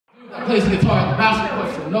Plays guitar at the basketball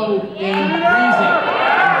court for no damn reason.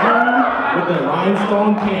 With the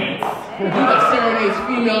rhinestone pants. He that serenades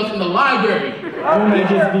females in the library. You may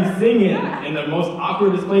just be singing in the most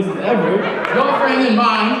awkwardest places ever. Your friend and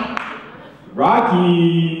mine,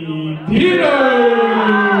 Rocky Peter.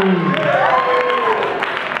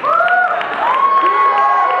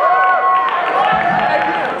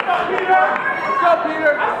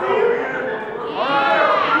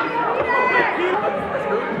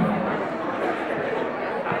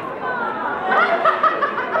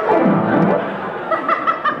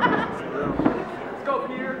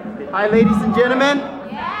 Hi, ladies and gentlemen.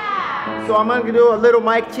 Yeah. So I'm going to do a little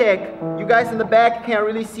mic check. You guys in the back can't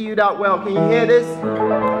really see you that well. Can you hear this?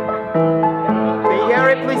 Can you hear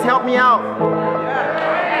it? Please help me out.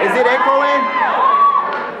 Is it echoing?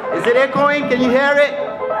 Is it echoing? Can you hear it?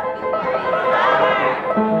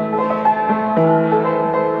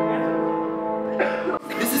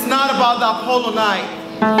 This is not about the Apollo night.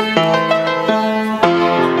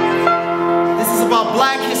 This is about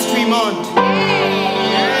Black History Month.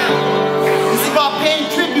 This is about paying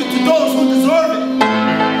tribute to those who deserve it.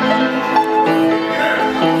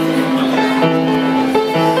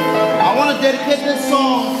 I want to dedicate this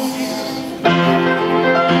song to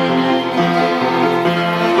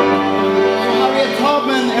Harriet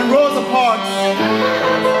Tubman and Rosa Parks.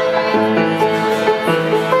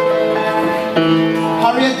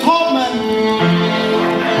 Harriet Tubman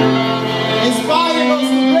inspired us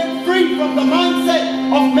to break free from the mindset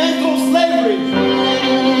of mental slavery.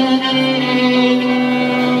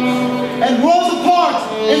 And Rosa Parks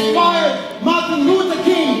inspired Martin Luther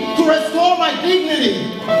King to restore my dignity.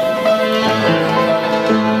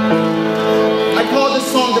 I call this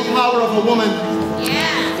song The Power of a Woman.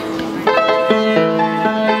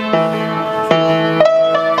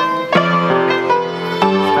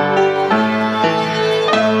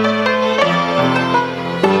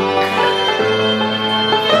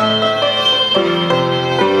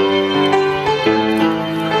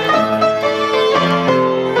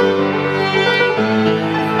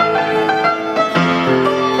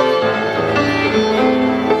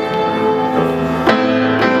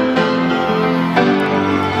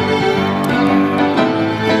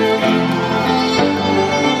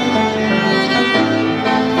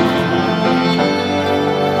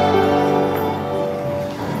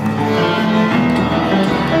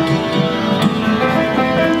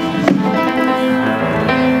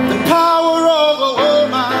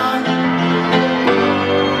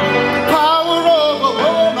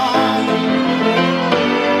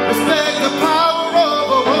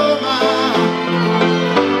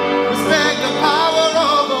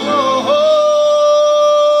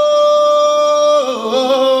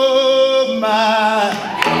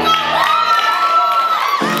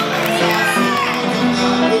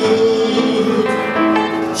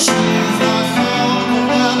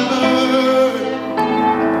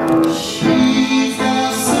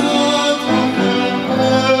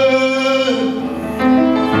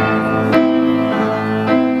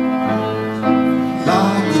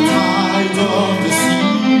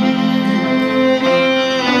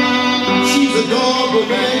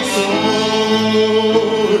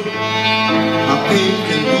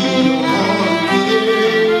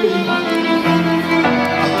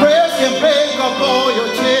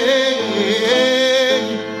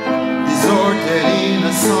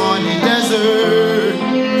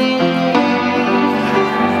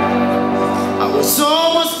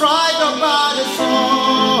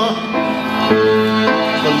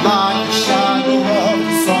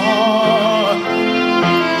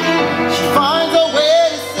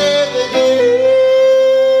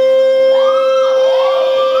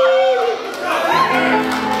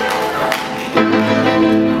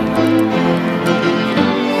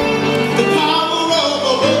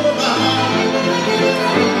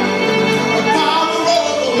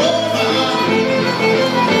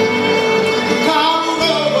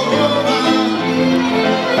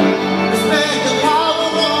 Respect the power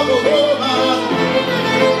of a woman.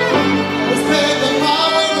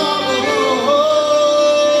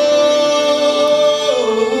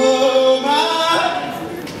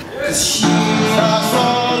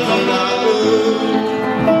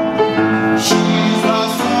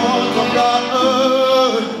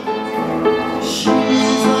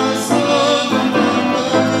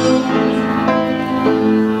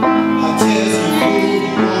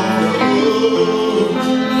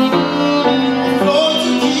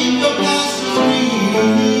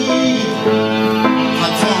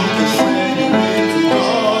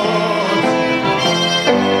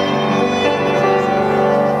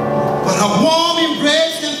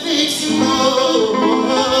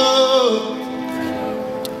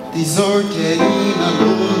 deserted in a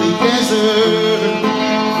lonely desert.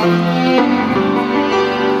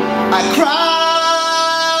 I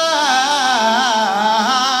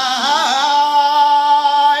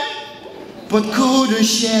cried, but couldn't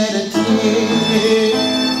shed a tear.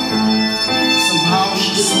 Somehow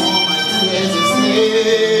she saw my tears as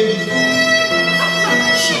they